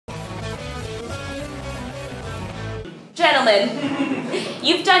Gentlemen,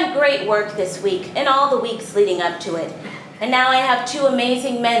 you've done great work this week and all the weeks leading up to it. And now I have two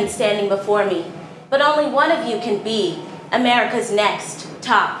amazing men standing before me. But only one of you can be America's next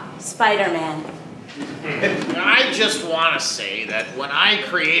top Spider-Man. I just want to say that when I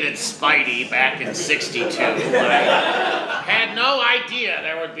created Spidey back in '62, I had no idea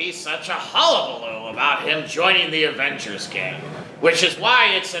there would be such a hullabaloo about him joining the Avengers gang. Which is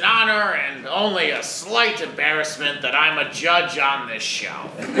why it's an honor and only a slight embarrassment that I'm a judge on this show.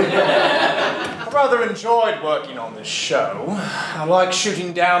 I rather enjoyed working on this show. I like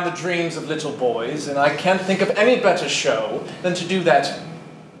shooting down the dreams of little boys, and I can't think of any better show than to do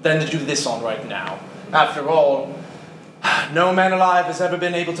this on right now. After all, no man alive has ever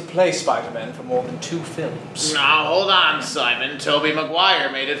been able to play Spider-Man for more than 2 films. Now, hold on, Simon. Tobey Maguire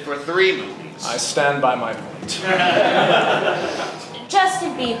made it for 3 movies. I stand by my point.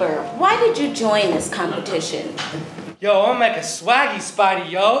 Justin Bieber, why did you join this competition? Yo, I'm like a swaggy Spidey,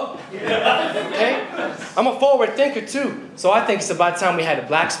 yo. Okay? I'm a forward thinker, too. So I think it's about time we had a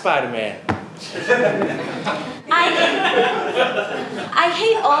black Spider-Man. I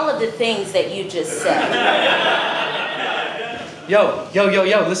hate all of the things that you just said. Yo,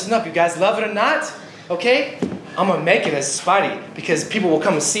 listen up, you guys. Love it or not, okay? I'm gonna make it as Spidey because people will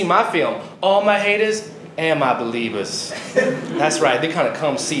come and see my film. All my haters and my believers. That's right, they kind of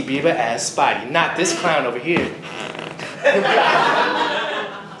come see Bieber as Spidey, not this clown over here.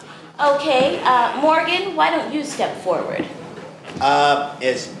 Okay, Morgan, why don't you step forward?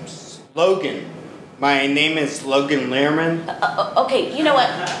 It's Logan. My name is Logan Learman. Okay, you know what?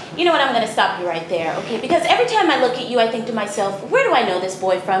 I'm gonna stop you right there, okay? Because every time I look at you, I think to myself, where do I know this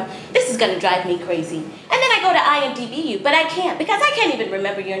boy from? This is gonna drive me crazy. And then I go to IMDb you, but I can't, because I can't even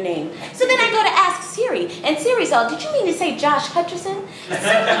remember your name. So then I go to ask Siri, and Siri's all, did you mean to say Josh Hutcherson? So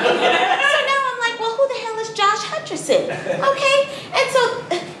now I'm like, well, who the hell is Josh Hutcherson? Okay? And so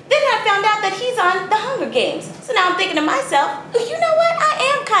then I found out that he's on The Hunger Games. So now I'm thinking to myself, you know what?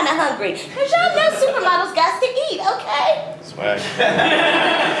 I am kind of hungry. Because y'all know supermodels got to eat, okay? Swag.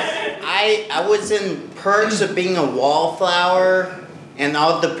 I was in Perks of Being a Wallflower and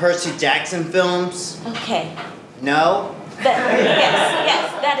all the Percy Jackson films. Okay. No?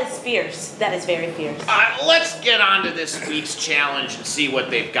 Yes, that is fierce. That is very fierce. Let's get on to this week's challenge and see what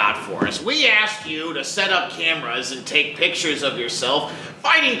they've got for us. We asked you to set up cameras and take pictures of yourself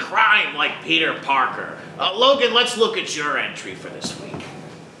fighting crime like Peter Parker. Logan, let's look at your entry for this week.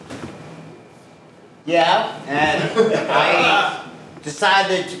 Yeah, and I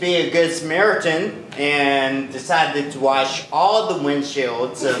decided to be a good Samaritan and decided to wash all the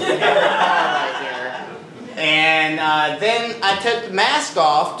windshields of every car right here. And then I took the mask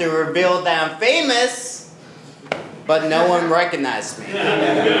off to reveal that I'm famous, but no one recognized me.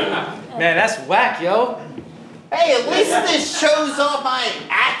 Man, that's whack, yo. Hey, at least this shows off my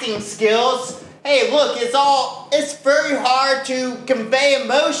acting skills. Hey, look, it's very hard to convey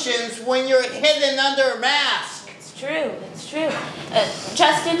emotions when you're hidden under a mask. It's true.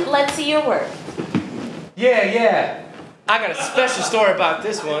 Justin, let's see your work. Yeah. I got a special story about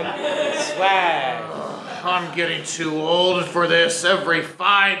this one. Swag. I'm getting too old for this. Every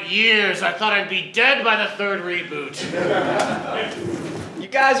 5 years, I thought I'd be dead by the 3rd reboot. You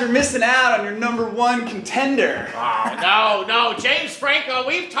guys are missing out on your #1 contender. Oh, no, James Franco,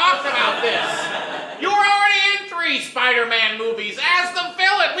 we've talked about this. You were already in 3 Spider-Man movies as the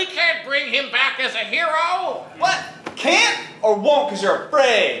villain. We can't bring him back as a hero. What? Can't or won't because you're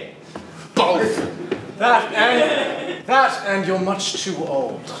afraid? Both. That and you're much too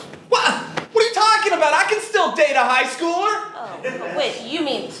old. What? What are you talking about? I can still date a high schooler. Oh, wait, you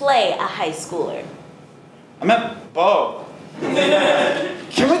mean play a high schooler? I meant both.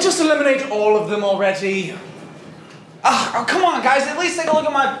 Can we just eliminate all of them already? Oh, come on, guys. At least take a look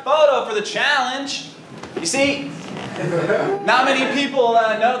at my photo for the challenge. You see, not many people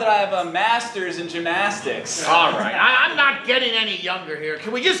know that I have a master's in gymnastics. All right, I'm not getting any younger here.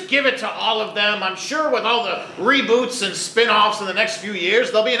 Can we just give it to all of them? I'm sure with all the reboots and spin-offs in the next few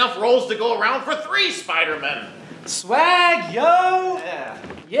years, there'll be enough roles to go around for 3 Spider-Men. Swag, yo.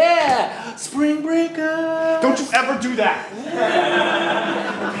 Yeah. Spring breaker. Don't you ever do that.